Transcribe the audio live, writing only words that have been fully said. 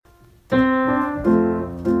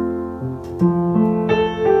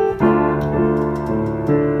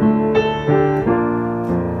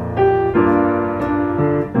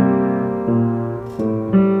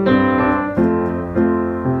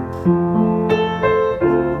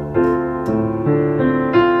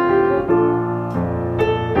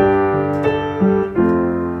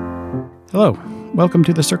Welcome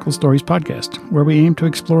to the Circle Stories podcast, where we aim to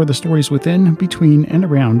explore the stories within, between, and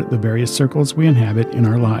around the various circles we inhabit in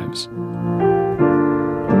our lives.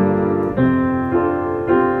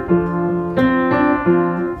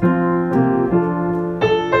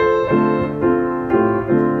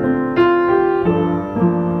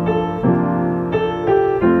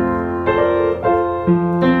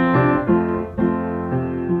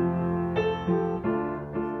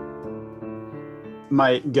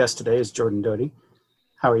 My guest today is Jordan Doty.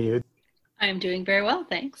 How are you? I'm doing very well,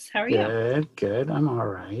 thanks. How are you? Good. I'm all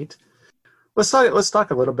right. Let's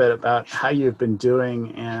talk a little bit about how you've been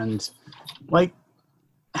doing and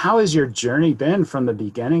how has your journey been from the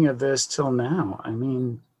beginning of this till now? I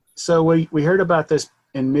mean, so we heard about this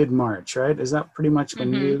in mid-March, right? Is that pretty much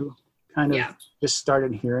when you kind of just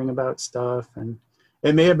started hearing about stuff? And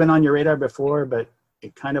it may have been on your radar before, but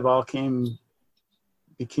it kind of all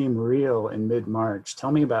became real in mid-March.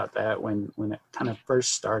 Tell me about that when it kind of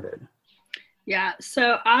first started. Yeah,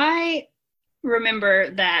 so I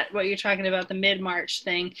remember that, what you're talking about, the mid-March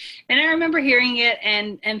thing. And I remember hearing it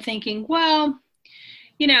and thinking, well,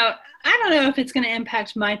 I don't know if it's going to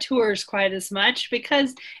impact my tours quite as much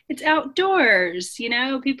because it's outdoors,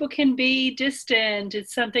 people can be distant.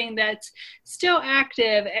 It's something that's still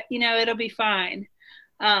active, it'll be fine.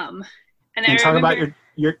 And I talk about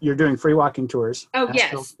you're doing free walking tours. Oh,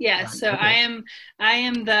 yes. Right. So okay. I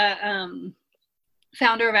am the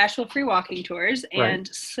founder of Asheville Free Walking Tours. And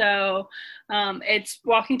so it's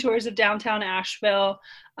walking tours of downtown Asheville.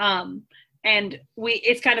 And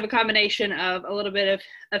it's kind of a combination of a little bit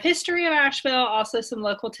of history of Asheville, also some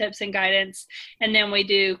local tips and guidance. And then we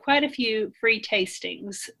do quite a few free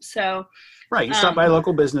tastings. So you stop by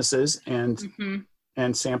local businesses and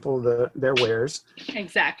sample their wares.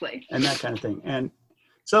 Exactly. And that kind of thing. And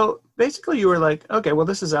so basically you were like, okay, well,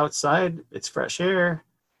 this is outside, it's fresh air,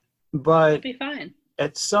 but it'll be fine.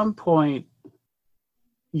 At some point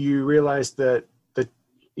you realize that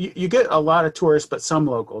you get a lot of tourists, but some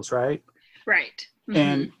locals, right? Right. Mm-hmm.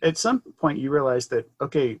 And at some point you realize that,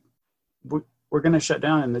 okay, we're going to shut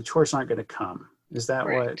down and the tourists aren't going to come. Is that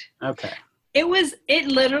what? Okay. It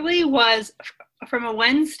literally was from a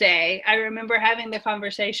Wednesday. I remember having the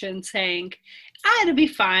conversation saying, it'll be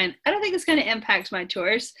fine. I don't think it's going to impact my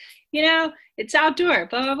tours. It's outdoor,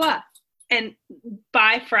 blah, blah, blah. And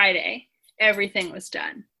by Friday, everything was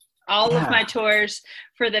done. All of my tours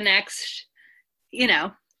for the next,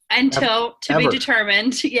 until to be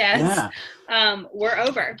determined. Yes. Yeah. We're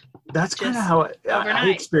over. That's kind of how I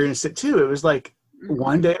experienced it too. It was like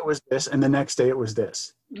one day it was this and the next day it was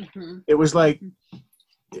this. Mm-hmm. It was like,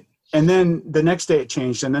 and then the next day it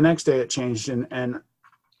changed and the next day it changed and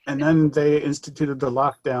then they instituted the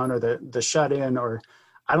lockdown or the shut in, or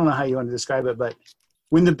I don't know how you want to describe it, but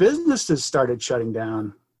when the businesses started shutting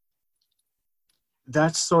down,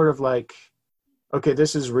 that's sort of like, okay,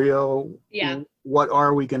 this is real. Yeah. What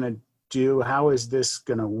are we going to do? How is this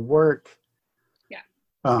going to work? Yeah.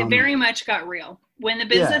 It very much got real. When the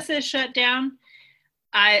businesses shut down,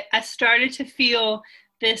 I started to feel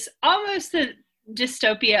this almost a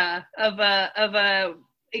dystopia of a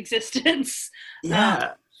existence.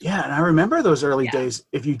 Yeah. And I remember those early days.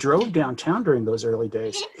 If you drove downtown during those early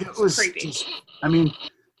days, it was creepy.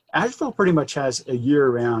 Asheville pretty much has a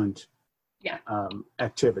year-round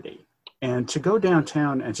activity. And to go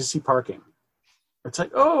downtown and to see parking, it's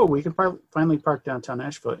like, oh, we can finally park downtown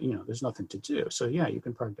Asheville. There's nothing to do. So, you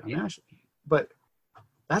can park down Asheville. But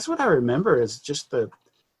that's what I remember is just the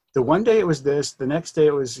one day it was this, the next day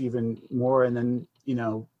it was even more. And then,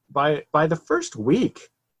 by the first week,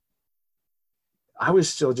 I was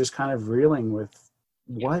still just kind of reeling with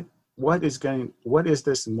what is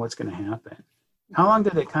this and what's going to happen? How long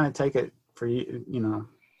did it kind of take it for you,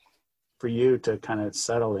 for you to kind of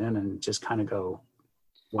settle in and just kind of go,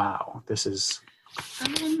 wow, this is...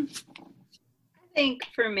 I think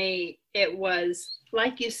for me, it was,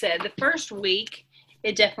 like you said, the first week,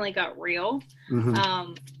 it definitely got real.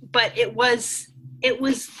 Mm-hmm. But it was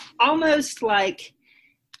almost like,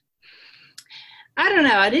 I don't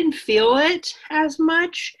know, I didn't feel it as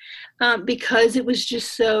much because it was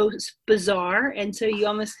just so bizarre. And so you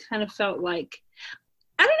almost kind of felt like,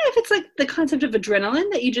 I don't know if it's like the concept of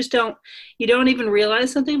adrenaline that you don't even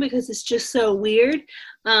realize something because it's just so weird.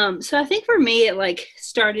 So I think for me, it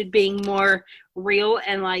started being more real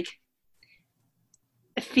and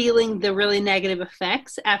feeling the really negative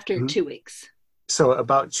effects after 2 weeks. So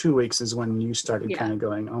about 2 weeks is when you started kind of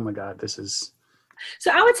going, oh my God, this is.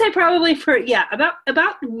 So I would say probably for,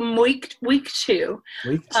 about week two.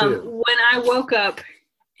 Week two. When I woke up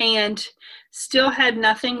and still had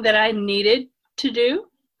nothing that I needed to do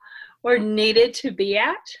or needed to be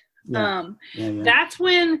at. That's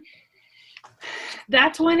when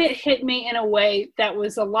it hit me in a way that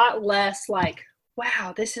was a lot less like,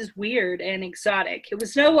 wow, this is weird and exotic. It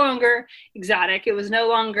was no longer exotic. It was no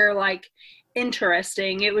longer like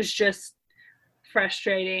interesting. It was just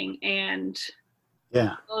frustrating and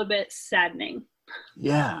a little bit saddening.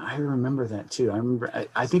 Yeah, I remember that too.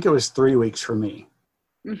 I think it was 3 weeks for me.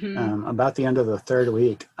 About the end of the third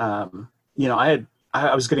week, I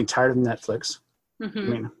was getting tired of Netflix. I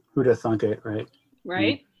mean, who'd have thunk it, right?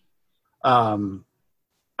 Right.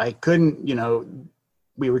 I couldn't,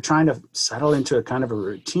 we were trying to settle into a kind of a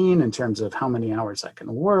routine in terms of how many hours I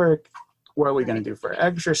can work, what are we going to do for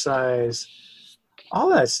exercise, all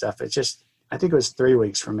that stuff. It's just, I think it was 3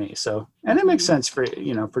 weeks for me. So, and it makes sense for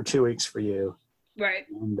 2 weeks for you. Right.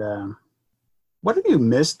 And what have you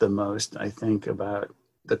missed the most, I think, about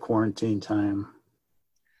the quarantine time?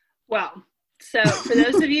 Well, so for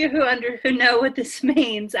those of you who know what this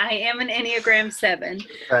means, I am an Enneagram 7,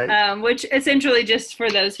 right. Which essentially, just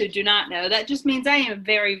for those who do not know, that just means I am a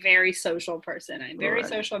very, very social person. I'm very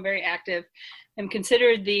social, I'm very active. I'm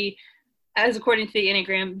considered as according to the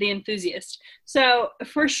Enneagram, the enthusiast. So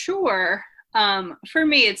for sure, for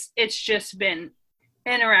me, it's just been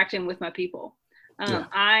interacting with my people.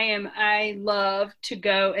 I love to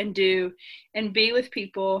go and do and be with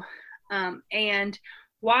people. And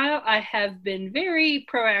while I have been very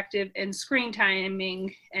proactive in screen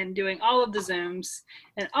timing and doing all of the Zooms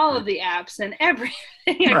and all of the apps and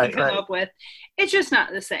everything I can come up with, it's just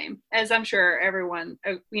not the same, as I'm sure everyone,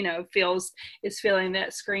 is feeling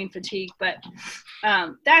that screen fatigue. But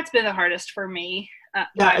that's been the hardest for me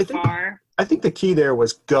by far. I think the key there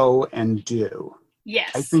was go and do.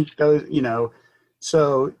 Yes. I think those,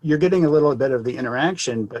 so you're getting a little bit of the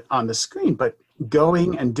interaction, but on the screen, but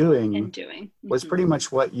going and doing was pretty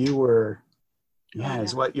much what you were,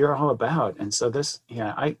 is what you're all about. And so this,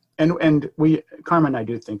 and we, Karma and I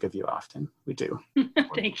do think of you often. We do.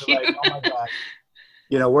 Thank you. Like, oh my God.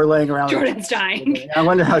 We're laying around. Jordan's dying. I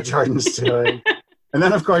wonder how Jordan's doing. And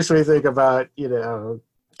then of course we think about,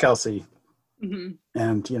 Kelsey and,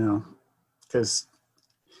 because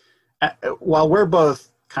while we're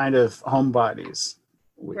both kind of homebodies,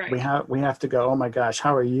 we have to go, oh my gosh,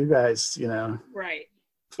 how are you guys,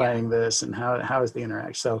 playing this, and how is the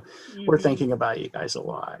interaction? So we're thinking about you guys a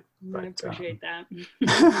lot. I appreciate that.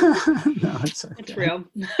 No, it's okay. It's real.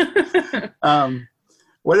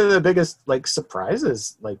 What are the biggest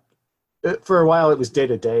surprises? For a while it was day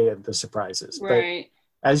to day of the surprises, right?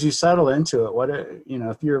 But as you settle into it, what are,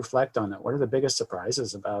 if you reflect on it, what are the biggest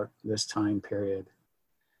surprises about this time period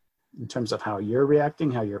in terms of how you're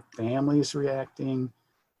reacting, how your family's reacting?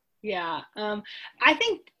 Yeah. I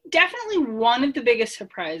think definitely one of the biggest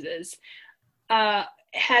surprises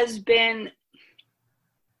has been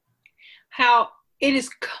how it is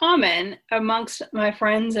common amongst my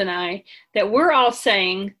friends and I that we're all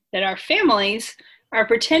saying that our families are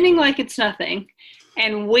pretending like it's nothing,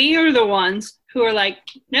 and we are the ones who are like,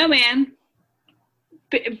 no, man,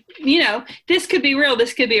 this could be real.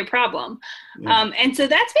 This could be a problem. And so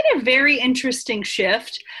that's been a very interesting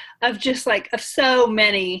shift of just of so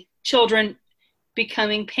many children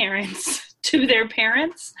becoming parents to their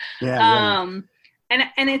parents. And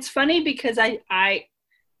it's funny because I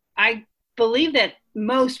believe that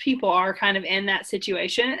most people are kind of in that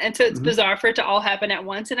situation. And so it's bizarre for it to all happen at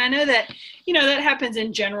once. And I know that, that happens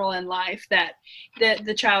in general in life, that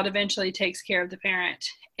the child eventually takes care of the parent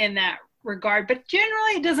in that regard, but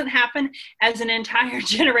generally it doesn't happen as an entire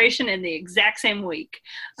generation in the exact same week.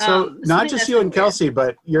 So not just you and Kelsey,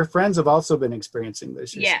 but your friends have also been experiencing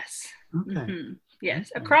this. Yes. Okay.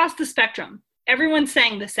 Yes. Okay. Across the spectrum, everyone's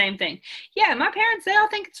saying the same thing. Yeah, my parents, they all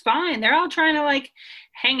think it's fine. They're all trying to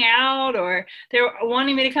hang out, or they're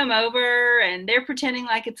wanting me to come over, and they're pretending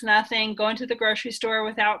like it's nothing, going to the grocery store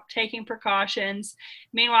without taking precautions.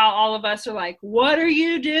 Meanwhile, all of us are like, what are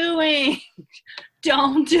you doing?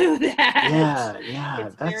 Don't do that. Yeah.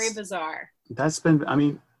 It's very bizarre. That's been,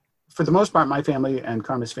 for the most part, my family and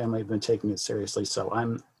Karma's family have been taking it seriously. So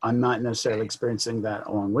I'm not necessarily experiencing that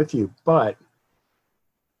along with you, but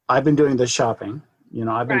I've been doing the shopping.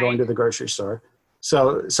 I've been going to the grocery store.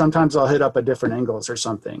 So sometimes I'll hit up at different angles or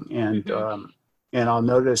something, and I'll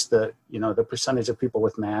notice that the percentage of people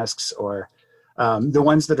with masks, or the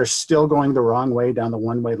ones that are still going the wrong way down the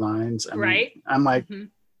one-way lines. I'm like,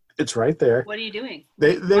 it's right there. What are you doing?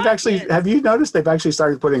 They've actually, have you noticed they've actually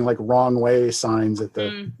started putting wrong way signs at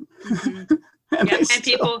the and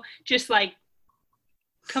people just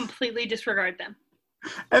completely disregard them.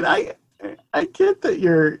 And I get that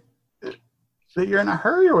you're in a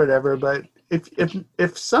hurry or whatever, but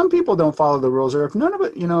if some people don't follow the rules, or if none of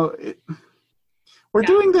it, we're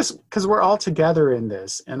doing this because we're all together in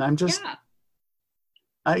this. And I'm just,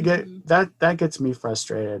 I get that gets me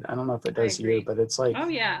frustrated. I don't know if it does you, but it's like, oh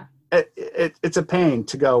yeah, it's a pain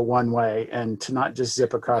to go one way and to not just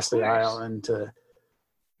zip across the aisle and to,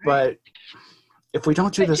 but if we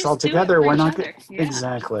don't do this all together, we're not going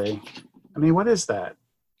exactly. I mean, what is that?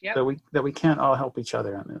 Yep. That we can't all help each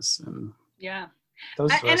other on this. And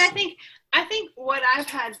and I think what I've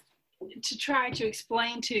had to try to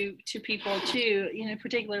explain to people too, you know,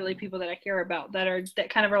 particularly people that I care about that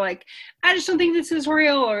kind of are like, I just don't think this is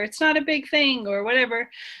real, or it's not a big thing, or whatever.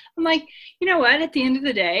 I'm like, you know what, at the end of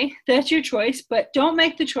the day, that's your choice, but don't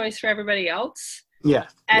make the choice for everybody else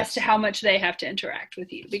as to how much they have to interact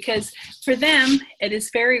with you, because for them it is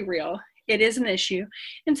very real. It is an issue.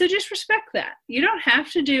 And so just respect that. You don't have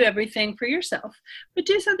to do everything for yourself, but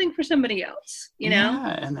do something for somebody else, you know?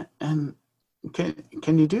 Yeah, and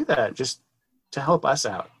can you do that just to help us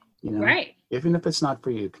out, you know? Right. Even if it's not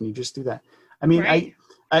for you, can you just do that? I mean,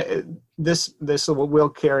 this will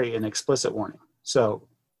carry an explicit warning. So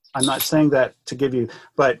I'm not saying that to give you,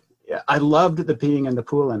 but I loved the peeing in the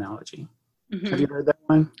pool analogy. Mm-hmm. Have you heard that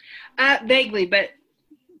one? Vaguely, but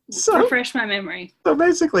refresh my memory. So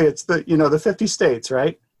basically it's the 50 states,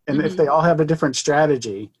 right? And if they all have a different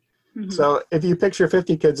strategy. So if you picture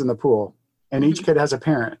 50 kids in the pool and each kid has a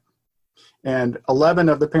parent, and 11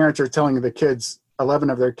 of the parents are telling 11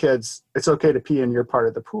 of their kids, it's okay to pee in your part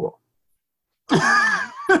of the pool.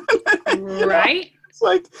 Right? It's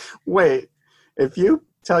like, wait, if you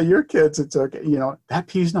tell your kids it's okay, that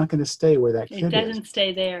pee's not going to stay where that kid is. It doesn't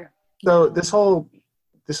stay there. So this whole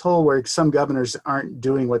where some governors aren't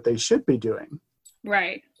doing what they should be doing.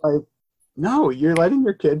 Right. Like, no, you're letting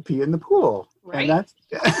your kid pee in the pool. Right. And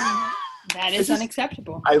that is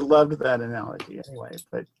unacceptable. I loved that analogy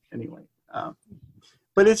anyway.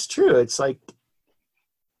 But it's true. It's like,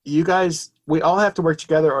 you guys, we all have to work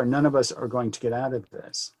together, or none of us are going to get out of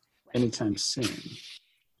this anytime soon.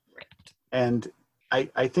 Right. And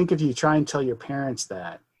I think if you try and tell your parents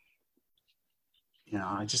that,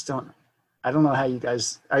 I don't know how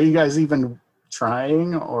are you guys even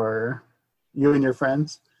trying, or you and your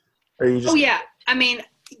friends? Or you just? Oh yeah. I mean,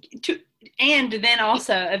 and then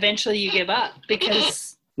also eventually you give up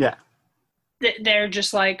because they're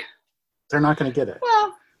just like, they're not going to get it.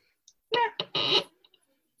 Well,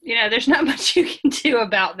 yeah. There's not much you can do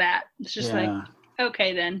about that. It's just like,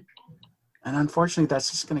 okay, then. And unfortunately, that's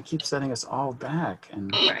just going to keep setting us all back.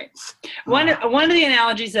 And right. One of the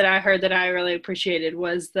analogies that I heard that I really appreciated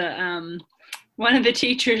was one of the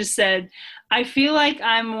teachers said, I feel like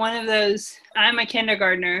I'm a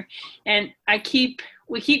kindergartner, and we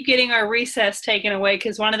keep getting our recess taken away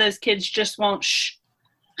because one of those kids just won't shh.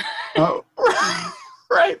 Oh,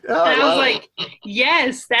 right. Oh, and I was like,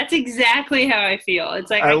 yes, that's exactly how I feel. It's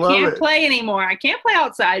like, I can't play anymore. I can't play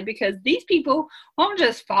outside because these people won't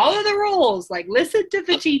just follow the rules. Like, listen to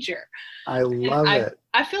the teacher. I love it.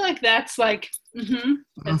 I feel like that's like,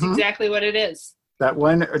 that's exactly what it is.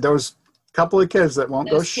 Those couple of kids that won't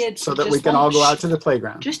go shh, so that we can all go out to the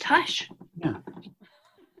playground. Just hush. Yeah.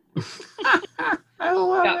 I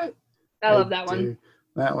love it. I love that one.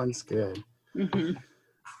 That one's good. Mm-hmm.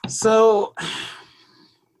 So,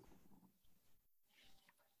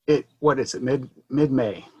 what is it?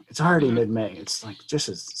 Mid-May. It's already mid-May. It's like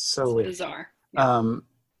so bizarre. Yeah.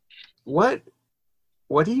 What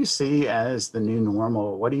do you see as the new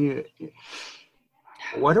normal? What are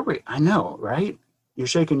we? I know, right? You're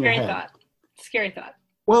shaking your head. Scary thought.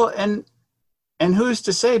 Well, and who's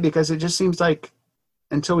to say? Because it just seems like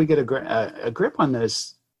until we get a grip on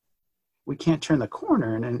this, we can't turn the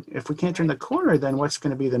corner. And if we can't turn the corner, then what's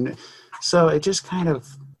going to be the new? So it just kind of,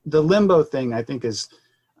 the limbo thing, I think, is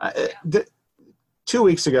 2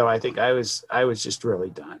 weeks ago, I think I was just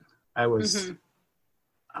really done. I was,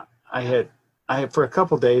 I had for a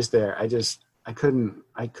couple days there, I couldn't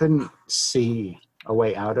see a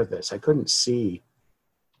way out of this. I couldn't see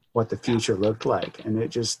what the future looked like. And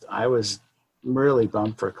I was really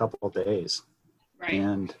bummed for a couple of days. Right.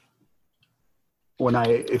 And when I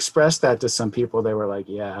expressed that to some people, they were like,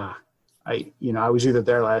 yeah, I was either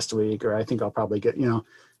there last week, or I think I'll probably get,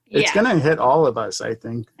 it's going to hit all of us, I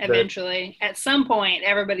think. Eventually, at some point,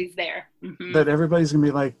 everybody's there. Mm-hmm. That everybody's going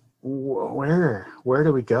to be like, where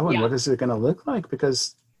do we go? And what is it going to look like?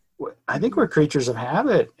 Because I think we're creatures of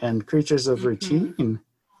habit and creatures of routine.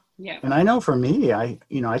 Yeah. And I know for me, I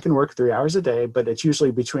can work 3 hours a day, but it's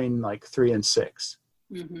usually between like 3 and 6.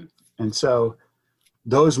 Mm-hmm. And so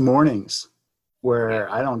those mornings where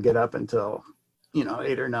I don't get up until,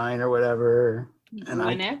 8 or 9 or whatever. And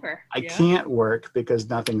whenever. I can't work because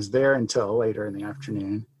nothing's there until later in the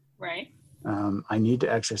afternoon. Right. I need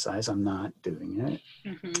to exercise. I'm not doing it.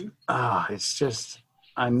 Mm-hmm. It's just,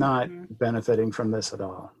 I'm not benefiting from this at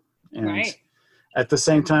all. And right. At the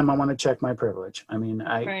same time, I want to check my privilege. I mean,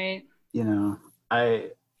 right. you know, I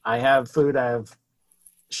have food, I have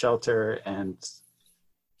shelter, and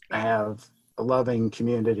I have a loving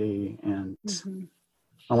community, and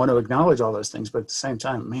I want to acknowledge all those things. But at the same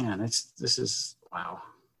time, man, this is, wow.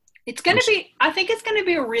 I think it's going to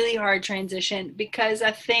be a really hard transition, because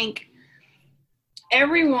I think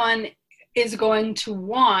everyone is going to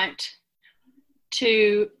want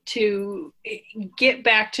to get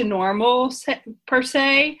back to normal, per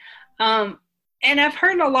se. And I've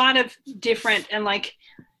heard a lot of different and like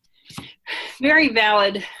very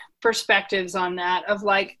valid perspectives on that, of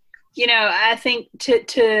like, I think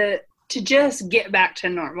to just get back to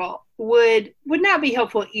normal would not be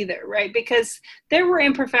helpful either, right? Because there were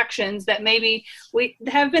imperfections that maybe we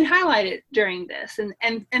have been highlighted during this,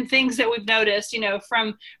 and things that we've noticed,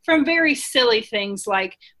 from very silly things,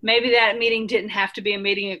 like maybe that meeting didn't have to be a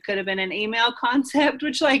meeting, it could have been an email concept,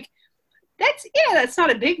 which, like, that's not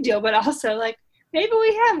a big deal, but also, like, maybe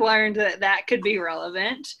we have learned that could be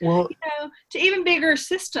relevant, well, to even bigger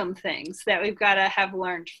system things that we've got to have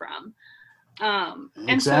learned from. And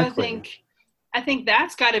exactly. So I think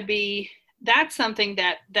that's something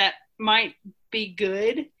that might be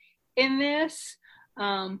good in this.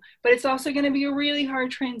 But it's also going to be a really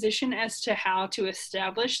hard transition as to how to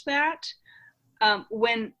establish that,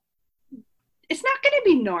 when it's not going to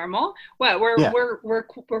be normal. We're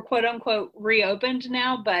quote unquote reopened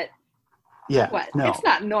now, but it's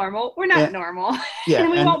not normal. We're not normal. Yeah,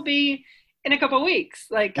 and we won't be in a couple of weeks.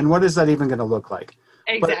 Like, and what is that even going to look like?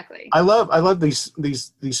 Exactly. But I love these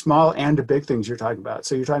small and the big things you're talking about.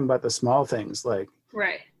 So you're talking about the small things, like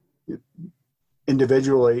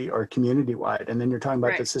individually or community wide, and then you're talking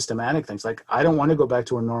about the systematic things. Like, I don't want to go back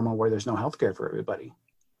to a normal where there's no healthcare for everybody.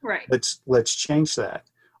 Right. Let's change that.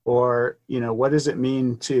 Or, what does it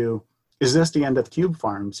mean is this the end of cube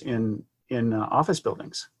farms in office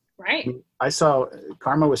buildings? Right. I saw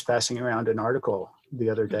Karma was passing around an article the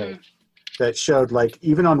other day that showed, like,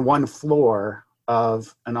 even on one floor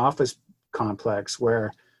of an office complex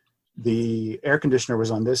where the air conditioner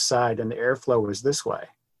was on this side and the airflow was this way.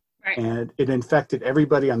 Right. And it infected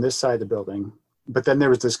everybody on this side of the building. But then there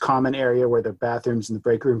was this common area where the bathrooms and the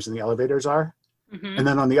break rooms and the elevators are. And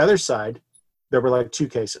then on the other side, there were like 2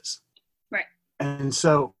 cases. Right. And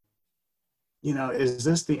so, is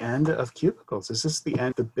this the end of cubicles? Is this the end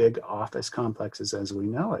of the big office complexes as we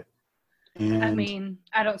know it? And I mean,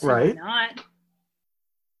 I don't see why not.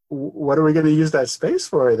 What are we going to use that space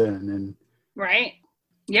for then? And right.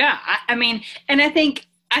 Yeah. I mean, and I think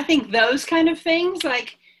those kind of things,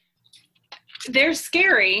 like, they're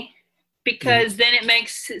scary, because then it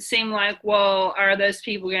makes it seem like, well, are those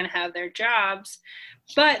people going to have their jobs?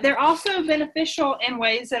 But they're also beneficial in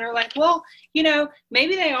ways that are like, well,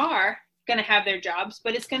 maybe they are going to have their jobs,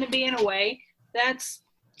 but it's going to be in a way that's,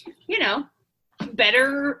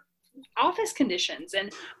 better office conditions,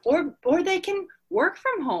 and or they can work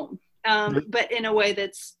from home, but in a way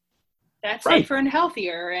that's safer and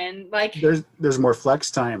healthier, and like there's more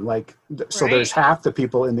flex time, like, so there's half the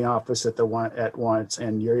people in the office at once,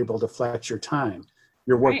 and you're able to flex your time.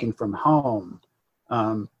 You're working from home.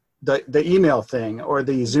 The email thing or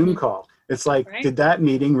the Zoom call, it's like, did I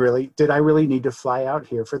really need to fly out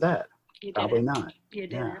here for that? Probably not. You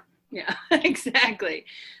didn't. Yeah, exactly.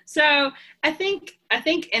 So I think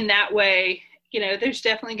in that way, there's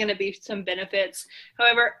definitely going to be some benefits.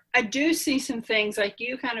 However, I do see some things, like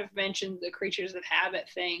you kind of mentioned, the creatures of habit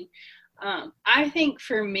thing. I think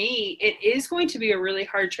for me, it is going to be a really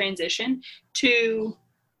hard transition to,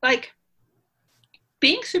 like,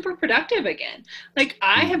 being super productive again. Like,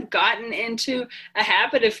 I have gotten into a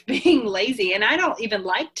habit of being lazy, and I don't even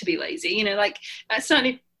like to be lazy. Like, that's not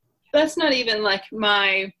even like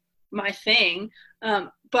my thing.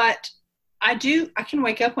 But I can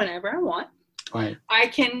wake up whenever I want. Right. I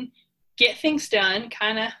can get things done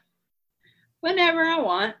kind of whenever I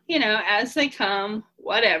want, as they come,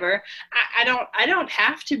 whatever. I don't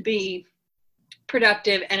have to be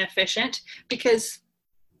productive and efficient, because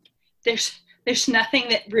there's nothing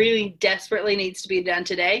that really desperately needs to be done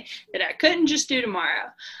today that I couldn't just do tomorrow.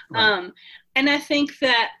 Right. And I think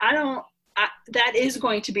that that is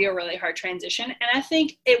going to be a really hard transition. And I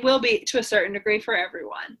think it will be to a certain degree for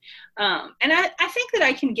everyone. And I think that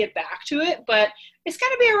I can get back to it, but it's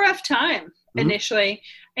going to be a rough time initially.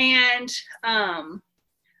 And I'm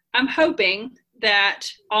hoping that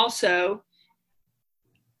also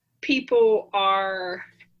people are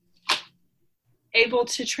able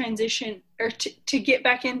to transition or to get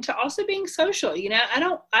back into also being social. You know, I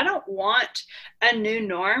don't want a new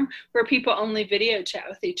norm where people only video chat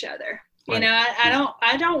with each other. Right. You know,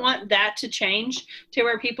 I don't want that to change to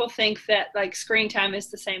where people think that like screen time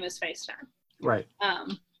is the same as FaceTime. Right.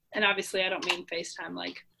 And obviously I don't mean FaceTime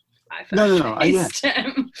like iPhone. No.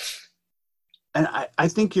 FaceTime. And I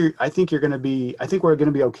think we're going to be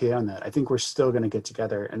okay on that. I think we're still going to get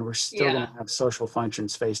together and we're still going to have social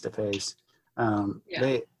functions face to face.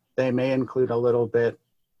 They may include a little bit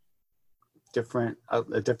different,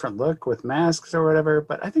 a different look with masks or whatever,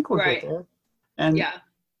 but I think we'll get there. And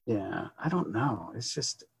I don't know. It's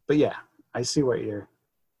just, but yeah, I see what you're,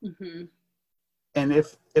 and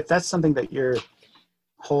if that's something that you're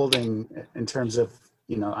holding in terms of,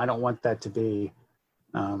 you know, I don't want that to be,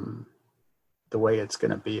 the way it's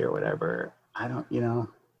going to be or whatever. I don't, you know,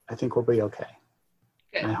 I think we'll be okay.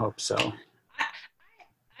 Good. I hope so.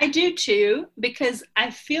 I do too, because I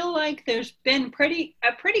feel like there's been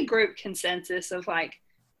a pretty group consensus of like,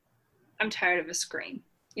 I'm tired of a screen,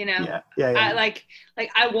 you know? Yeah.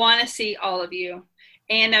 I want to see all of you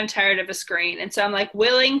and I'm tired of a screen. And so I'm like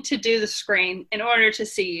willing to do the screen in order to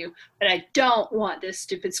see you, but I don't want this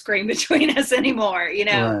stupid screen between us anymore, you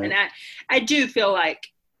know? Right. And I do feel like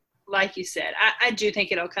you said, I do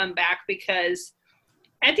think it'll come back because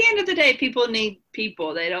at the end of the day, people need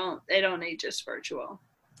people. They don't need just virtual.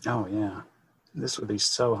 Oh yeah. This would be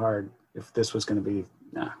so hard if this was going to be,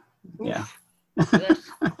 yeah.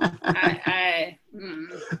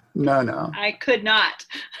 No. I could not.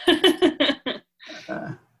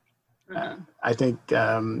 I think,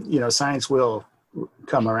 you know, science will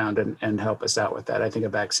come around and help us out with that. I think a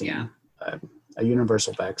vaccine, a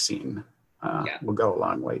universal vaccine, will go a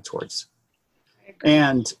long way towards.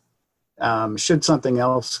 And should something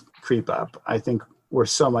else creep up, I think we're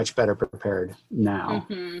so much better prepared now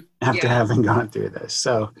after having gone through this.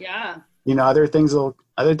 So you know, other things will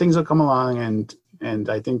come along, and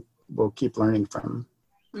I think we'll keep learning from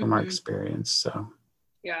our experience. So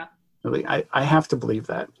really, I have to believe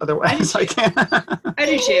that, otherwise I can't. I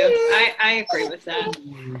do too. I agree with that.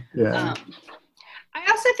 Yeah. I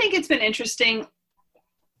also think it's been interesting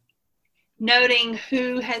noting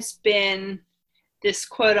who has been this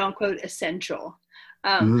quote unquote essential.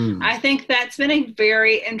 I think that's been a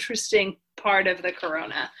very interesting part of the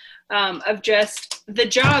corona, of just the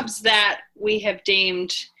jobs that we have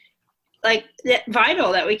deemed like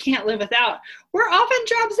vital, that we can't live without, were often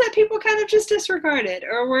jobs that people kind of just disregarded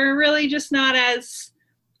or were really just not as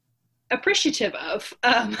appreciative of.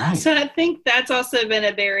 So I think that's also been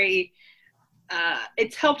a very,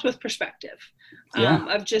 it's helped with perspective.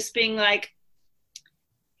 Of just being like,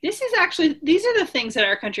 these are the things that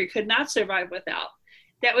our country could not survive without,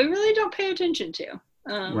 that we really don't pay attention to.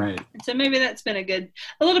 Right. So maybe that's been a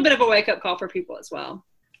little bit of a wake-up call for people as well.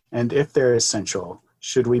 And if they're essential,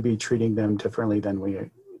 should we be treating them differently than we,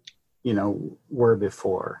 you know, were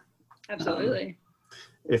before? Absolutely.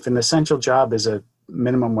 If an essential job is a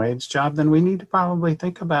minimum wage job, then we need to probably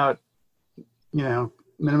think about, you know,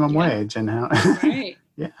 minimum wage and how. Right.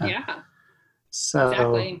 Yeah. So,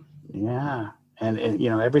 exactly. Yeah. And, you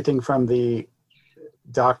know, everything from the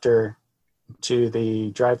doctor to the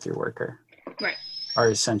drive-through worker are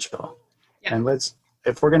essential. Yeah. And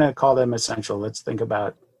if we're going to call them essential, let's think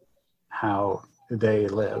about how they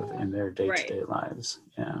live in their day-to-day lives.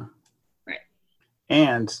 Yeah. Right.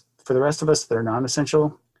 And for the rest of us that are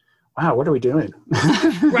non-essential, wow, what are we doing?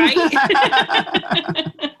 Right.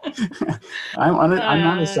 I'm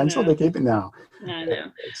not essential to keep it now. I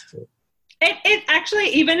know. It actually,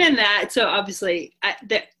 even in that, so obviously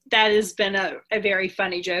that has been a very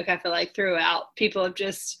funny joke, I feel like, throughout. People have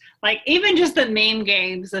just, like, even just the meme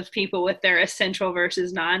games of people with their essential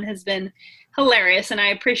versus non has been hilarious, and I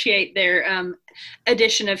appreciate their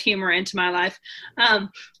addition of humor into my life.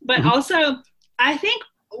 But also, I think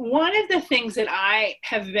one of the things that I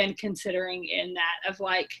have been considering in that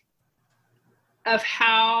of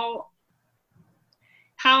how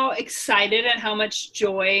excited and how much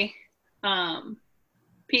joy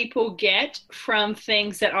people get from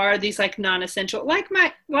things that are these like non-essential, like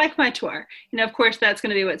my tour. You know, of course, that's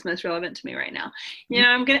going to be what's most relevant to me right now. You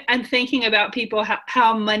know, I'm thinking about people,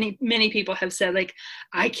 how many people have said, like,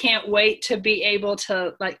 I can't wait to be able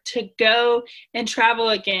to go and travel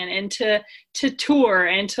again and to tour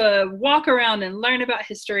and to walk around and learn about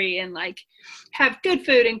history and like have good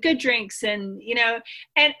food and good drinks, and, you know,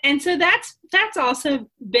 and so that's also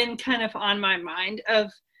been kind of on my mind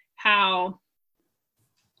of how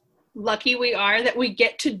lucky we are that we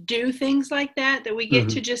get to do things like that we get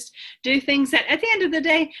to just do things that at the end of the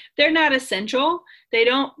day, they're not essential. They're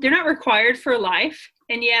not required for life.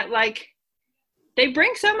 And yet, like, they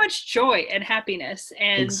bring so much joy and happiness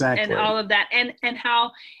and all of that. And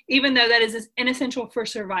how, even though that is inessential for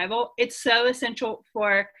survival, it's so essential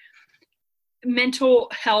for mental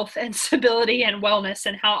health and stability and wellness,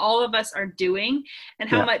 and how all of us are doing, and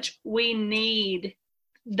how much we need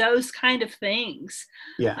those kind of things.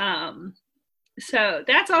 So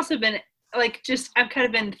that's also been like, just, I've kind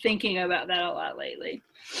of been thinking about that a lot lately.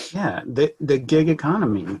 The gig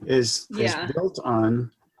economy is built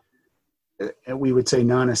on, we would say,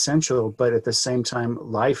 non-essential, but at the same time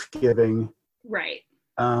life-giving, right?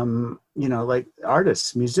 Like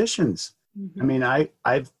artists, musicians. I mean,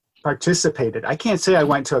 I've participated. I can't say I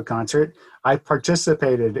went to a concert. I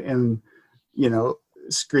participated in,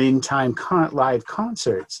 screen time live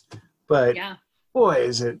concerts, but boy,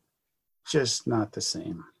 is it just not the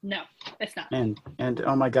same. No, it's not. And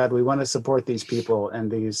oh my God, we want to support these people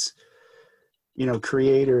and these,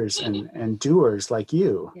 creators and doers like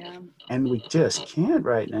you. And we just can't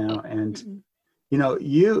right now. And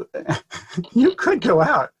you could go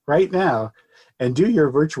out right now and do your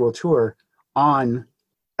virtual tour on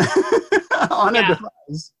a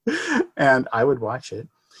device, and I would watch it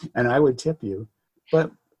and I would tip you, but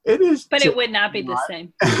it would not be the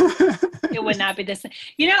same. It would not be the same.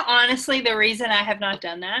 Honestly, the reason I have not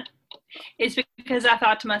done that is because I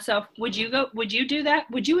thought to myself, would you do that?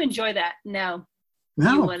 Would you enjoy that? No.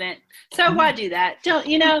 You wouldn't. So why do that? Don't,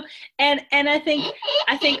 and I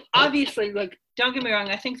think obviously, look, don't get me wrong,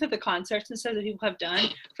 I think that the concerts and stuff that people have done,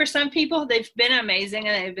 for some people, they've been amazing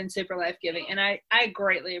and they've been super life-giving, and I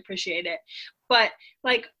greatly appreciate it. But,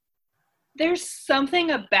 like, there's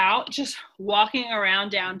something about just walking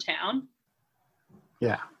around downtown.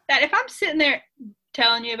 That if I'm sitting there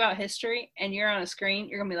telling you about history and you're on a screen,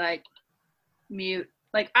 you're going to be like, mute.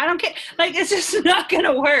 Like, I don't care. Like, it's just not going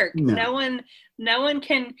to work. No one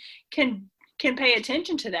can pay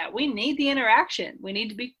attention to that. We need the interaction. We need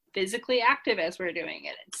to be physically active as we're doing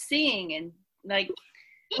it and seeing and like.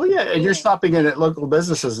 Well, yeah, and you're stopping in at local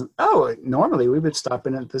businesses. Oh, normally we would stop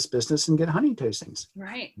in at this business and get honey tastings.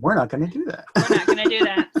 Right. We're not going to do that. We're not going to do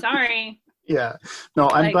that. Sorry. Yeah. No,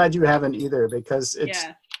 I'm glad you haven't either, because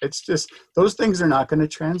it's just, those things are not going to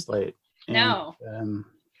translate. And, no.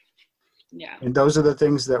 And those are the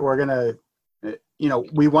things that we're going to,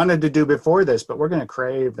 we wanted to do before this, but we're going to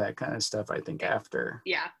crave that kind of stuff, I think, after.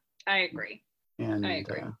 Yeah, I agree. And I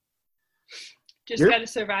agree. Just got to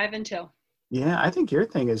survive until. Yeah, I think your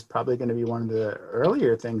thing is probably going to be one of the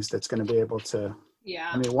earlier things that's going to be able to. Yeah.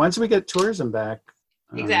 I mean, once we get tourism back.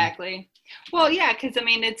 Exactly. Well, yeah, because I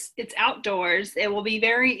mean, it's outdoors. It will be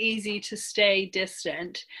very easy to stay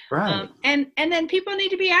distant. Right. And then people need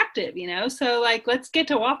to be active, So like, let's get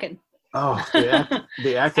to walking. Oh,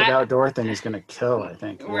 the active outdoor thing is going to kill, I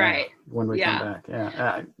think. Right. When we come back. Yeah.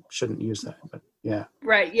 I shouldn't use that, but yeah.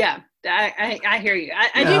 Right. Yeah. I hear you.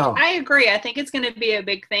 I agree. I think it's going to be a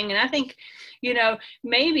big thing. And I think,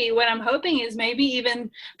 maybe what I'm hoping is maybe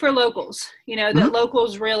even for locals, that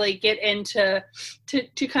locals really get into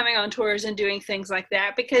to coming on tours and doing things like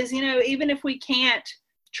that. Because, even if we can't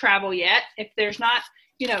travel yet, if there's not,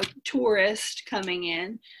 tourists coming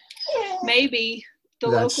in, maybe the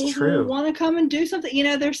locals will want to come and do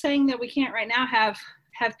something. They're saying that we can't right now have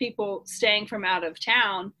people staying from out of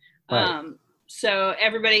town. Right. So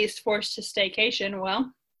everybody's forced to staycation.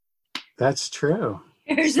 Well, that's true.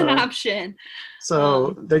 Here's an option.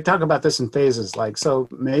 So they talk about this in phases. Like, so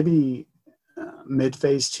maybe mid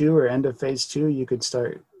phase 2 or end of phase 2, you could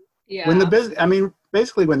start. Yeah. When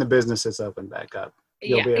basically when the business is open back up.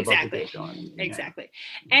 You'll be able to get going. Exactly.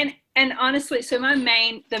 And honestly, so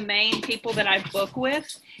the main people that I book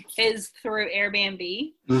with is through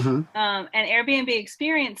Airbnb. Mm-hmm. And Airbnb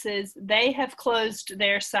Experiences, they have closed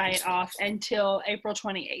their site off until April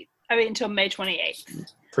 28th. I mean, until May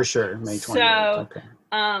 28th. For sure, May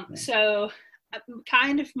 28th. So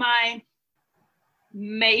kind of my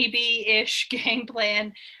maybe-ish game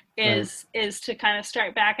plan is to kind of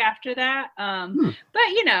start back after that.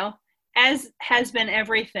 But, as has been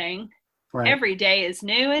everything, every day is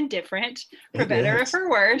new and different, for better or for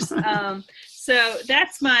worse. So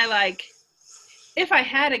that's my, if I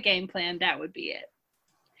had a game plan, that would be it.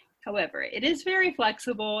 However, it is very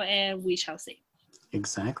flexible, and we shall see.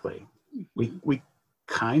 Exactly. We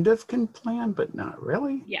kind of can plan, but not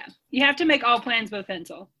really. Yeah. You have to make all plans with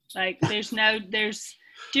pencil.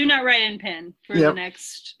 Do not write in pen for the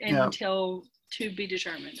next, until to be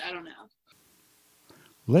determined. I don't know.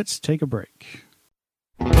 Let's take a break.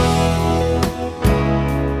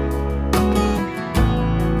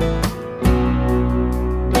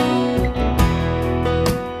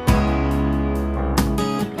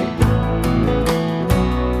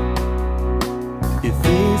 If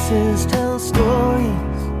faces tell stories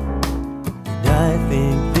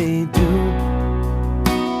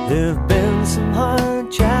There have been some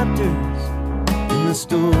hard chapters in the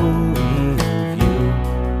story of you.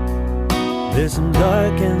 There's some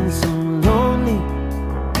dark and some lonely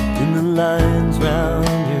in the lines round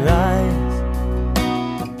your eyes.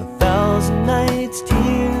 1,000 nights,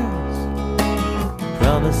 tears,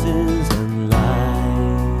 promises and lies.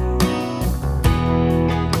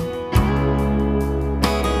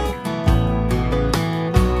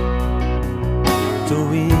 So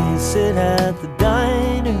we sit at the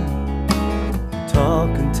diner, talk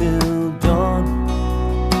until dawn.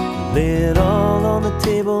 Lay it all on the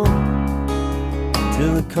table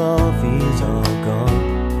till the coffee's all gone.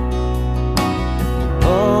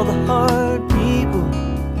 All the hard people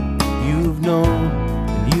you've known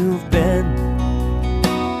and you've been,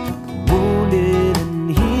 wounded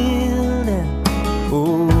and healed and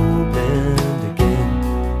opened again.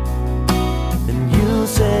 And you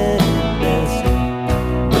said it best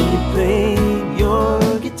when you played your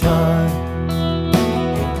guitar.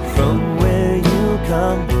 From where you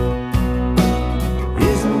come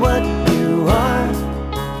isn't what you are.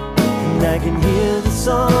 And I can hear the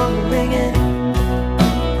song ringing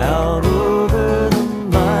out over the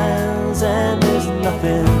miles, and there's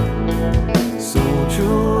nothing so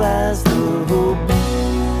true as the hope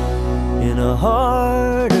in a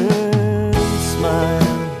hard-earned smile.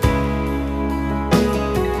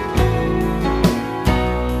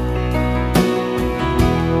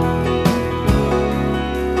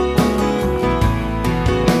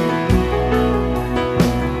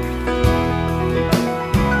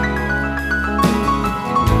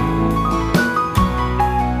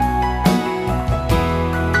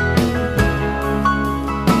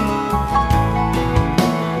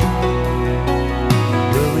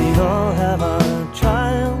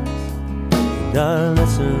 Our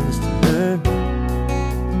lessons to learn.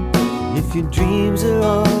 If your dreams are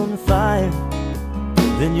on fire,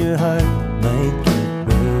 then your heart might get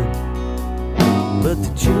burned. But to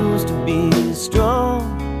choose to be strong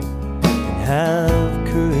and have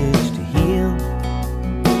courage to heal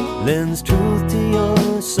lends truth to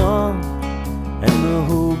your song and the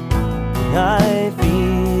hope that I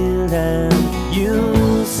feel. And you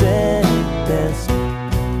said it best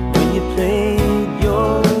when you played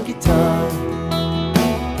your guitar.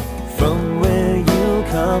 From where you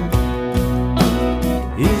come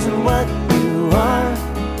isn't what you are.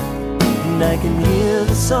 And I can hear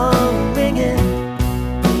the song ringing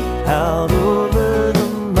out over the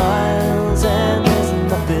miles, and there's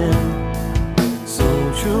nothing so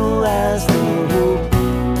true as the hope.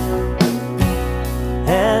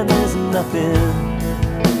 And there's nothing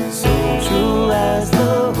so true as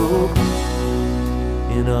the hope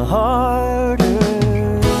in a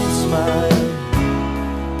hard-earned smile.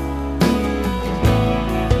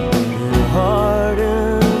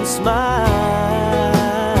 Hard-earned smile,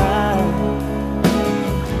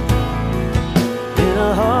 in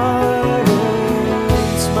a hard-earned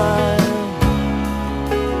smile,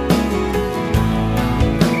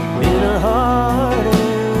 in a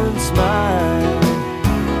hard-earned smile,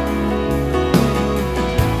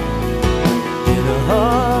 in a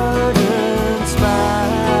hard-earned smile,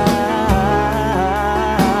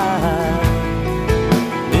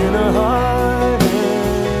 in a hard.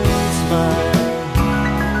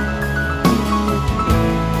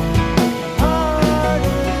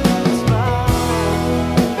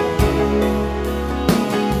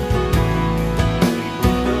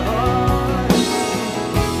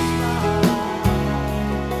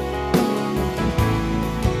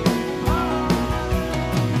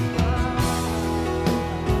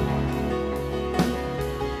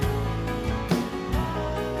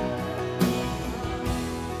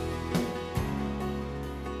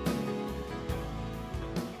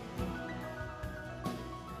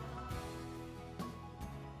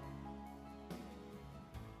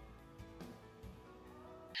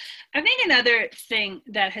 I think another thing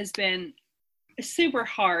that has been super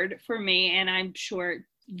hard for me, and I'm sure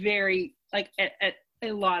very, like, at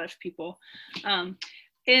a lot of people,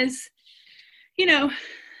 is,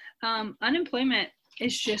 unemployment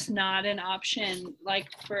is just not an option, like,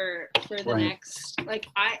 for the right. next, like,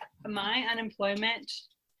 my unemployment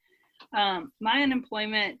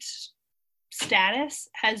status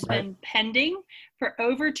has right. been pending for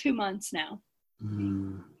over 2 months now.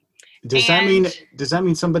 Mm. Does that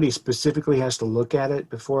mean somebody specifically has to look at it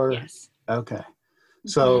before? Yes. Okay.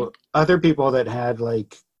 So other people that had,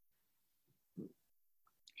 like,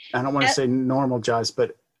 I don't want to say normal jobs,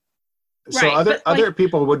 but so other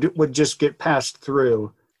people would just get passed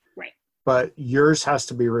through. Right. But yours has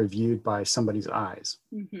to be reviewed by somebody's eyes.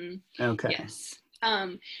 Mm-hmm. Okay. Yes. And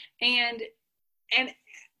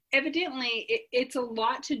evidently it's a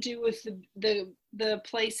lot to do with the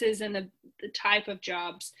places and the type of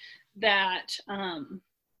jobs that,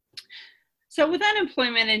 so with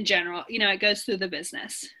unemployment in general, it goes through the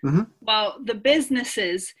business. Mm-hmm. Well, the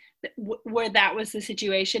businesses where that was the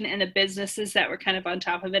situation, and the businesses that were kind of on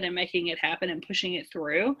top of it and making it happen and pushing it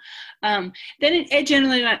through, then it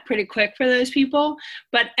generally went pretty quick for those people.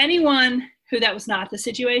 But anyone who that was not the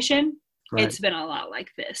situation, right. It's been a lot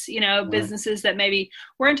like this, right. Businesses that maybe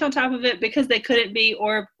weren't on top of it because they couldn't be,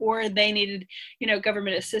 or they needed,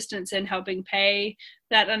 government assistance in helping pay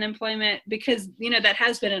that unemployment, because, that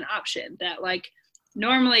has been an option that, like,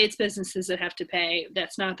 normally it's businesses that have to pay.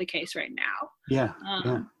 That's not the case right now. Yeah.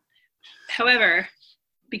 However,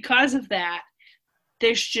 because of that,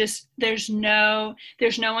 there's no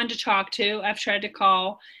one to talk to. I've tried to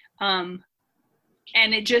call, and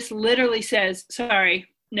it just literally says, sorry,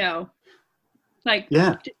 no. Like,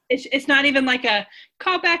 yeah, it's not even like a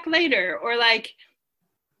call back later, or like,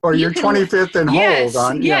 or you're 25th and hold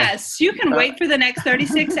on. Yes, you can wait for the next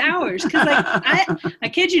 36 hours. Because, like, I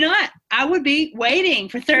kid you not, I would be waiting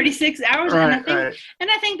for 36 hours, right, and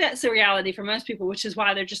I think that's the reality for most people, which is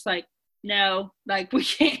why they're just like, no, like,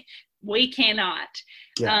 we cannot.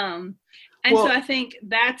 Yeah. So I think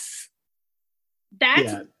that's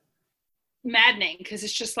maddening, because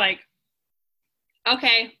it's just like,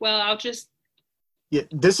 okay, well, I'll just. Yeah,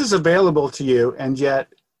 this is available to you, and yet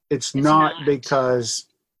it's not because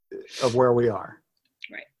of where we are.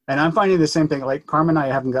 Right. And I'm finding the same thing. Like, Carmen and I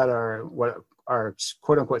haven't got our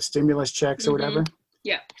quote unquote stimulus checks or whatever.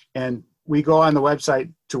 Yeah. And we go on the website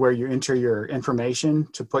to where you enter your information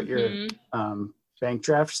to put your bank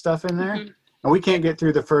draft stuff in there. And we can't get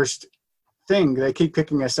through the first thing. They keep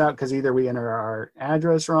kicking us out because either we enter our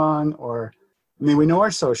address wrong, or, we know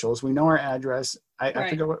our socials, we know our address. I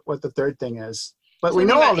forget what the third thing is. But we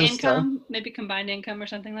know all this income, stuff. Maybe combined income or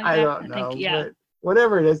something like that. I don't know. But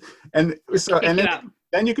whatever it is. And so, and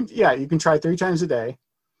then you can try 3 times a day.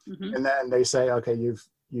 And then they say, okay,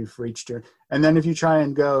 you've reached your, and then if you try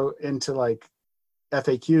and go into like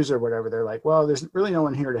FAQs or whatever, they're like, well, there's really no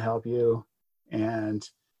one here to help you. And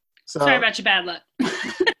so. Sorry about your bad luck.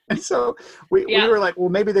 And so we were like, well,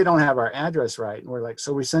 maybe they don't have our address right. And we're like,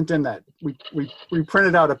 so we sent in that, we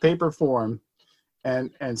printed out a paper form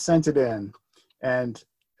and sent it in. And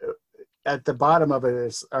at the bottom of it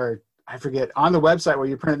is, or I forget, on the website where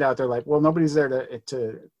you print it out, they're like, well, nobody's there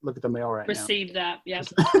to look at the mail right now. Receive that, yeah.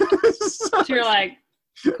 So you're like,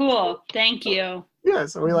 cool, thank you. Yeah,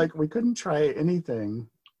 so we couldn't try anything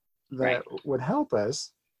that would help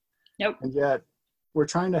us. Nope. And yet we're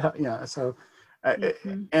trying to help, so,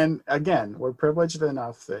 and again, we're privileged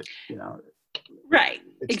enough that, right,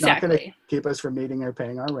 it's not going to keep us from meeting or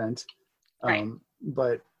paying our rent.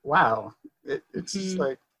 But wow. It's just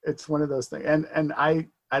like, it's one of those things. And I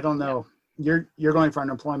don't know, you're going for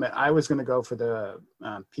unemployment. I was going to go for the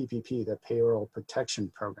PPP, the Payroll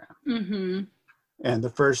Protection Program. And the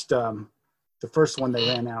first one they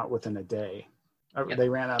ran out within a day. They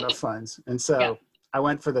ran out of funds. And so I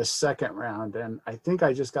went for the second round, and I think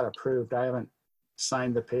I just got approved. I haven't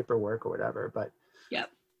signed the paperwork or whatever, but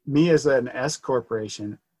me as an S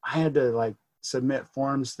corporation, I had to like submit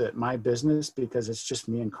forms that my business, because it's just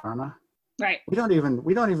me and Karma. Right. We don't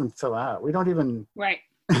even fill out. We don't even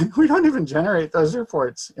we don't even generate those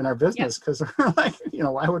reports in our business, because we're like,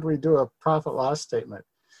 why would we do a profit loss statement?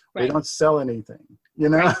 We don't sell anything.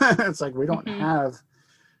 It's like we don't have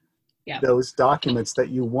those documents that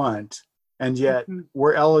you want, and yet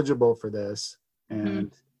we're eligible for this,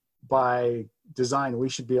 and by design we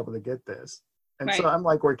should be able to get this. And so I'm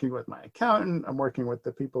like working with my accountant. I'm working with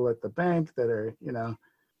the people at the bank that are,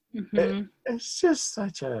 it's just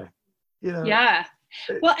such a, Yeah.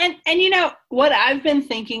 Well, and what I've been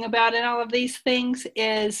thinking about in all of these things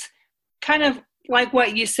is kind of like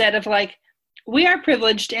what you said of like, we are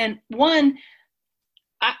privileged. And one,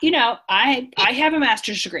 I have a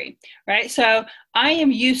master's degree, right? So I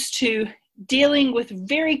am used to dealing with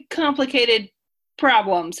very complicated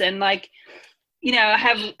problems, and like,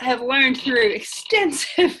 have learned through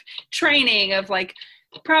extensive training of like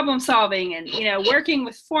problem solving and, working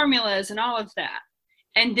with formulas and all of that.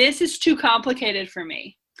 And this is too complicated for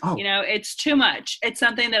me. Oh. It's too much. It's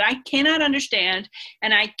something that I cannot understand,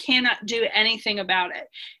 and I cannot do anything about it.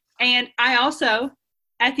 And I also,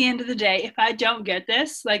 at the end of the day, if I don't get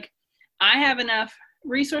this, like, I have enough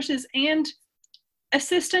resources and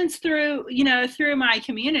assistance through my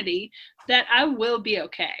community that I will be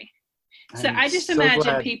okay. So I just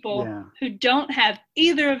imagine people who don't have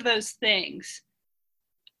either of those things.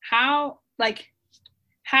 How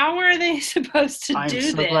are they supposed to do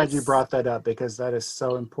this? I'm so glad you brought that up, because that is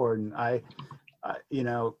so important. you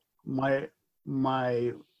know, my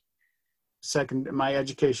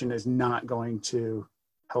education is not going to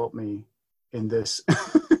help me in this,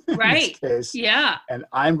 right. in this case. Yeah. And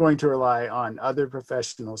I'm going to rely on other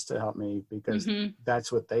professionals to help me because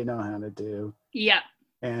that's what they know how to do. Yeah.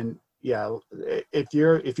 And yeah, if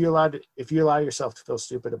you allow yourself to feel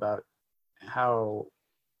stupid about how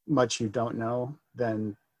much you don't know,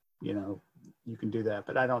 then, you know, you can do that.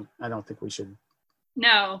 But I don't think we should.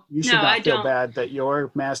 No, you should not feel bad that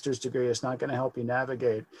your master's degree is not going to help you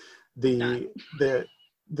navigate the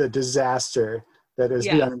disaster that is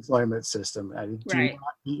the unemployment system. Do not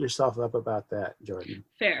beat yourself up about that, Jordan.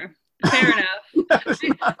 Fair enough.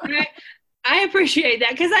 I appreciate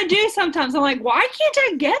that because I do sometimes. I'm like, why can't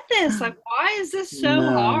I get this? Like, why is this so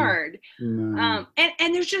hard? No.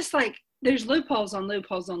 And there's just like, there's loopholes on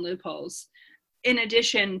loopholes on loopholes, in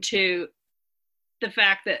addition to the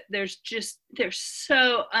fact that they're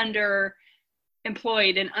so underemployed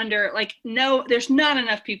and there's not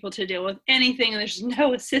enough people to deal with anything, and there's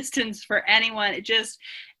no assistance for anyone. It just,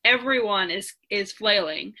 everyone is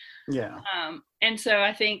flailing. Yeah. And so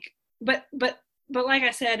I think, but like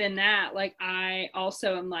I said in that, like, I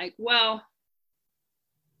also am like, well,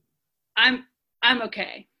 I'm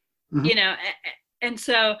okay, you know, and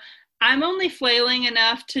so I'm only flailing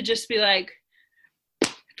enough to just be like,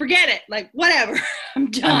 forget it, like, whatever, I'm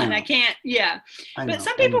done. I can't. Yeah. But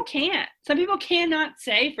some people can't. Some people cannot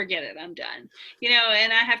say, forget it, I'm done. You know,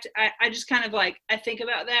 and I just kind of like, I think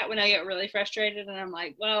about that when I get really frustrated, and I'm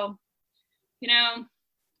like, well, you know,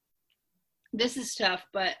 this is tough,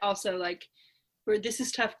 but also like, or this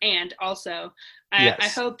is tough, and also I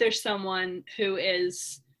hope there's someone who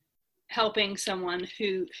is helping someone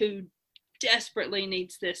who desperately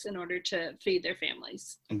needs this in order to feed their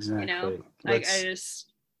families. Exactly. You know, like,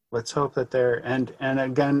 let's hope that they're, and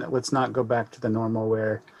again, let's not go back to the normal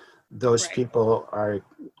where those people are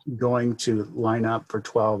going to line up for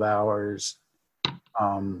 12 hours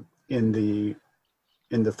in the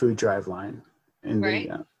food drive line, in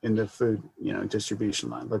the food, you know, distribution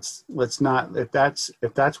line. Let's not, if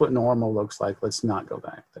that's what normal looks like, let's not go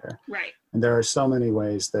back there. Right. And there are so many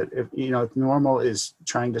ways that, if normal is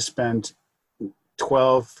trying to spend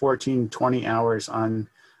 12, 14, 20 hours on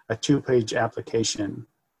a 2-page application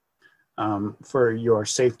for your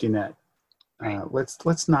safety net.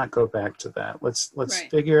 Let's not go back to that. Let's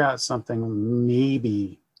figure out something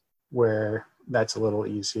maybe where that's a little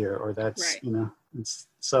easier, or that's, you know, it's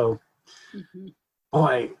so,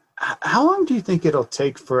 boy, how long do you think it'll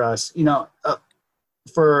take for us, you know,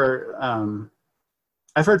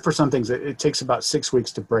 I've heard for some things that it takes about 6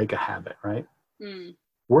 weeks to break a habit, right?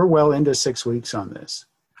 We're well into 6 weeks on this.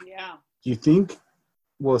 Yeah. Do you think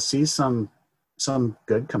we'll see some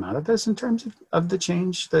good come out of this in terms of the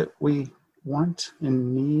change that we want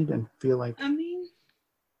and need and feel like? I mean,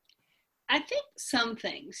 I think some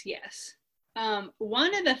things, yes.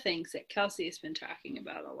 One of the things that Kelsey has been talking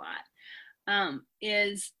about a lot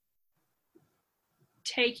is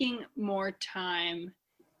taking more time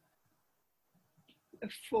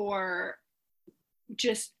for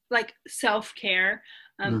just like self-care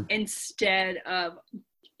instead of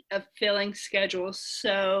filling schedules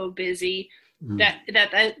so busy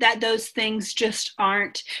that those things just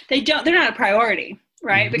aren't, they're not a priority,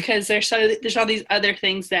 right? Because there's all these other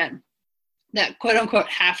things that quote unquote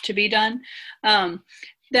have to be done,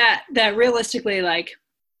 that realistically, like,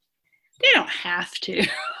 they don't have to,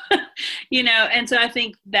 you know? And so I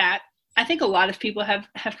think a lot of people have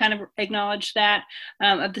kind of acknowledged that,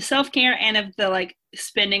 of the self-care and of the, like,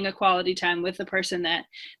 spending a quality time with the person that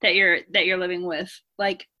you're living with,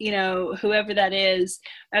 like, you know, whoever that is,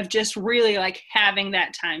 of just really like having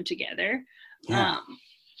that time together. Yeah.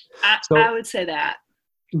 I would say that.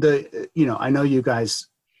 You know, I know you guys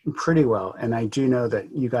pretty well, and I do know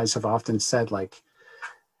that you guys have often said, like,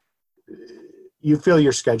 you fill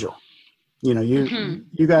your schedule. You know,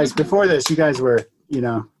 you guys, before this, you guys were, you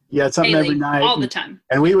know, you had something every night. All the time.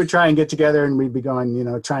 And we would try and get together, and we'd be going, you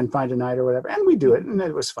know, try and find a night or whatever. And we do it, and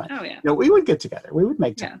it was fun. Oh, yeah. You know, we would get together. We would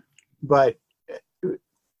make time. Yeah. But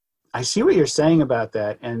I see what you're saying about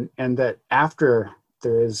that, and that after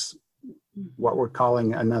there is what we're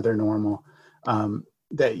calling another normal,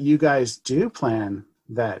 that you guys do plan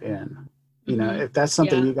that in. You know, if that's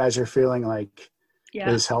something you guys are feeling like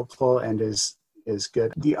is helpful and is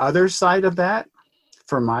good. The other side of that,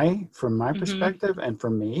 from my perspective and for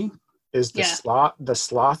me, is the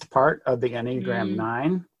sloth part of the Enneagram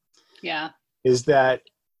 9. Yeah. Is that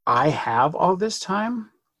I have all this time.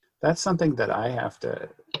 That's something that I have to,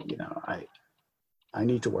 you know, I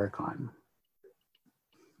need to work on.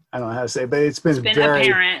 I don't know how to say it, but it's been very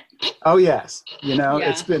apparent. Oh yes.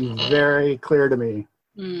 It's been very clear to me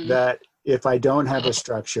that if I don't have a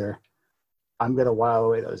structure, I'm going to while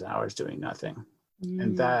away those hours doing nothing.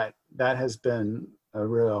 And that has been a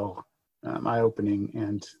real eye-opening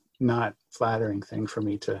and not flattering thing for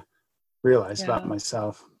me to realize about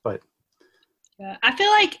myself. But I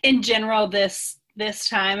feel like in general, this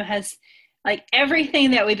time has, like,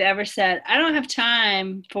 everything that we've ever said, I don't have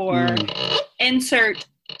time for insert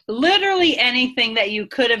literally anything that you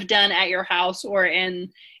could have done at your house or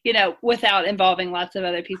in, without involving lots of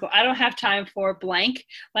other people. I don't have time for blank.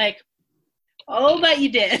 Like, oh, but you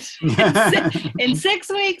did in 6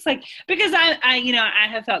 weeks. Like, because I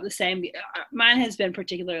have felt the same. Mine has been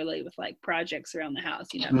particularly with like projects around the house,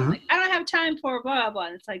 like, I don't have time for blah, blah, blah.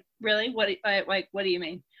 And it's like, really? What do you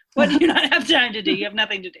mean? What do you not have time to do? You have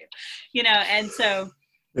nothing to do, And so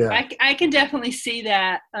I can definitely see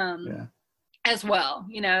that as well,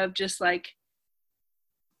 just like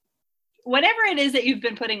whatever it is that you've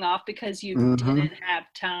been putting off because you didn't have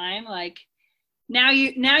time, like, Now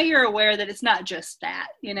you're aware that it's not just that,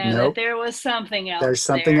 that there was something else. There's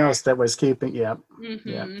something else that was keeping. I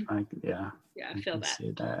feel that.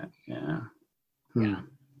 See that.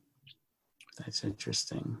 That's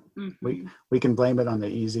interesting. We can blame it on the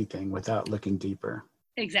easy thing without looking deeper.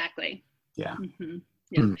 Exactly. Yeah.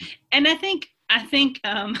 And I think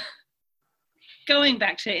going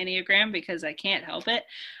back to Enneagram, because I can't help it.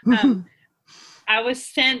 I was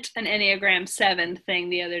sent an Enneagram 7 thing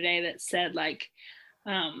the other day that said, like,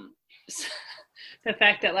 the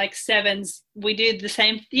fact that, like, 7s, we do the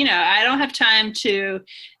same, I don't have time to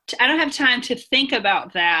think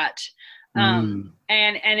about that. And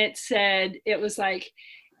it said, it was like,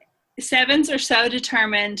 7s are so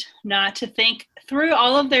determined not to think through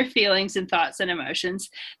all of their feelings and thoughts and emotions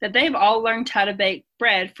that they've all learned how to bake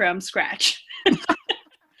bread from scratch. And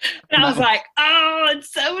I was like, oh,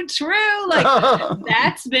 it's so true. Like,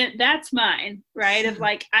 that's mine, right? Of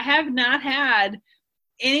like, I have not had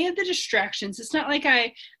any of the distractions. It's not like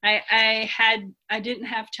I didn't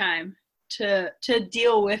have time to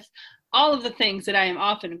deal with all of the things that I am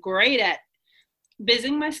often great at,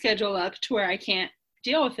 busying my schedule up to where I can't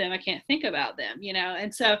deal with them. I can't think about them,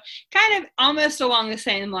 And so kind of almost along the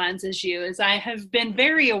same lines as you, as I have been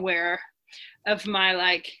very aware of my,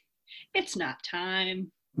 like, it's not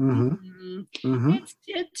time.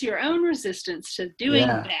 It's your own resistance to doing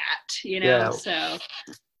that, so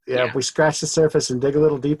if we scratch the surface and dig a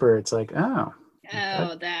little deeper, it's like,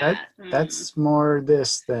 that's more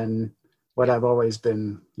this than what I've always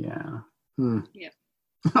been.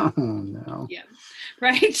 Oh no. Yeah.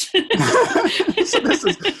 Right. So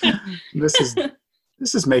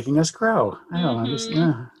this is making us grow. I don't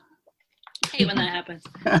know. I hate when that happens.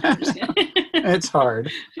 It's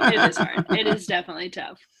hard. It is hard. It is definitely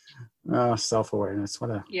tough. Oh, self-awareness.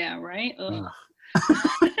 What a... Yeah, right? Oh,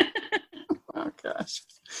 gosh.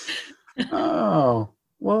 Oh,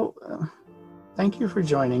 well, thank you for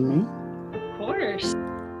joining me. Of course.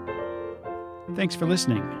 Thanks for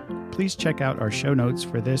listening. Please check out our show notes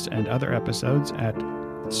for this and other episodes at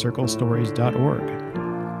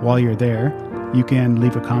circlestories.org. While you're there, you can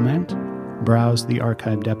leave a comment, browse the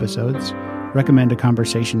archived episodes, recommend a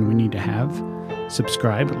conversation we need to have,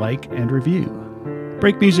 subscribe, like, and review.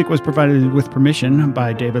 Break music was provided with permission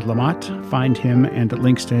by David Lamotte. Find him and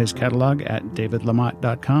links to his catalog at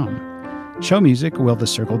davidlamotte.com. Show music, Will the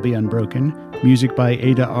Circle Be Unbroken? Music by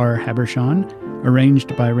Ada R. Habershon,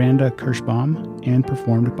 arranged by Randa Kirschbaum, and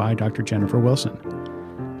performed by Dr. Jennifer Wilson.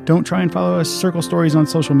 Don't try and follow us Circle Stories on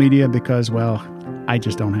social media because, well, I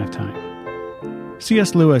just don't have time.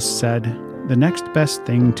 C.S. Lewis said, "The next best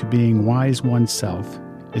thing to being wise oneself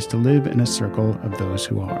is to live in a circle of those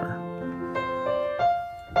who are."